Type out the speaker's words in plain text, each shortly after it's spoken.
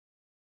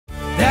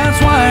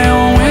That's why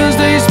on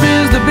Wednesday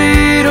spins the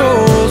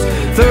Beatles,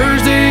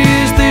 Thursday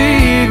is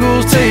the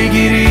Eagles. Take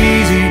it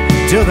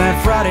easy till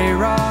that Friday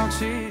rocks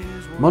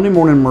his world. Monday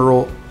Morning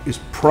Merle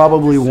is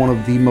probably one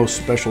of the most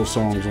special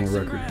songs on the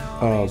record.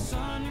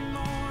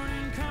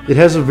 It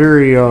has a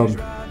very,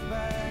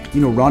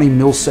 Ronnie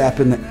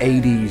Millsap in the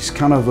 80s,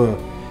 kind of a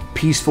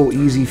peaceful,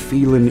 easy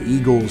feeling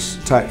Eagles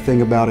type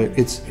thing about it.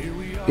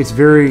 It's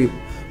very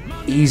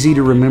easy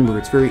to remember.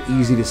 It's very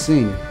easy to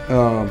sing.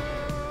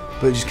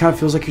 But it just kind of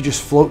feels like you're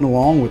just floating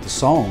along with the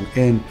song.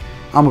 And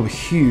I'm a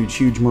huge,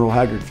 huge Merle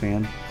Haggard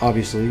fan,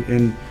 obviously.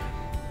 And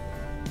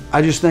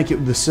I just think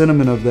the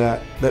sentiment of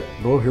that,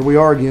 oh, here we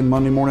are again,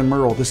 Monday Morning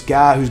Merle, this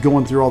guy who's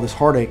going through all this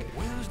heartache,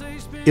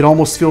 it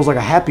almost feels like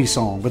a happy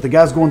song. But the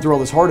guy's going through all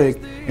this heartache,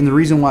 and the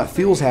reason why it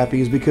feels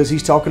happy is because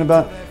he's talking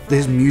about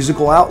his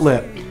musical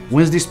outlet.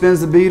 Wednesday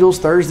spins the Beatles,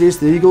 Thursday it's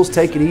the Eagles,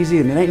 take it easy,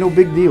 and it ain't no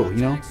big deal,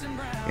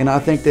 And I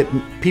think that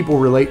people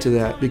relate to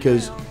that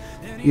because,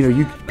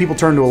 people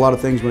turn to a lot of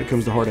things when it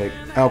comes to heartache.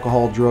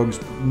 Alcohol, drugs,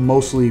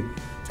 mostly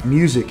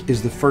music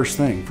is the first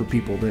thing for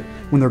people that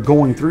when they're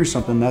going through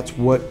something, that's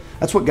what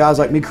guys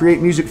like me create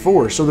music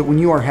for, so that when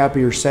you are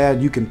happy or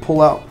sad, you can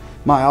pull out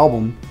my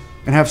album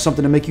and have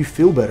something to make you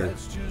feel better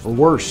or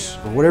worse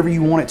or whatever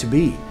you want it to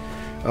be.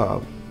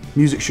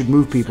 Music should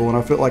move people, and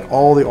I feel like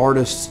all the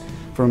artists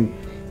from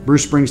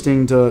Bruce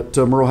Springsteen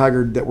to Merle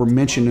Haggard that were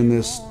mentioned in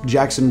this,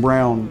 Jackson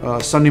Browne,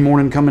 Sunday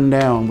Morning Coming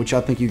Down, which I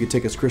think you could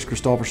take as Chris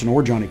Christopherson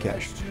or Johnny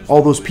Cash.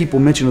 All those people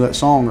mentioned in that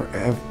song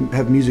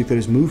have music that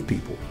has moved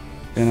people.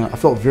 And I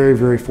felt very,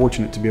 very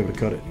fortunate to be able to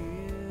cut it.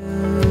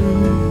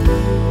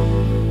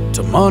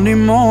 To Monday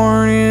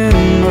Morning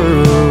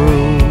Merle.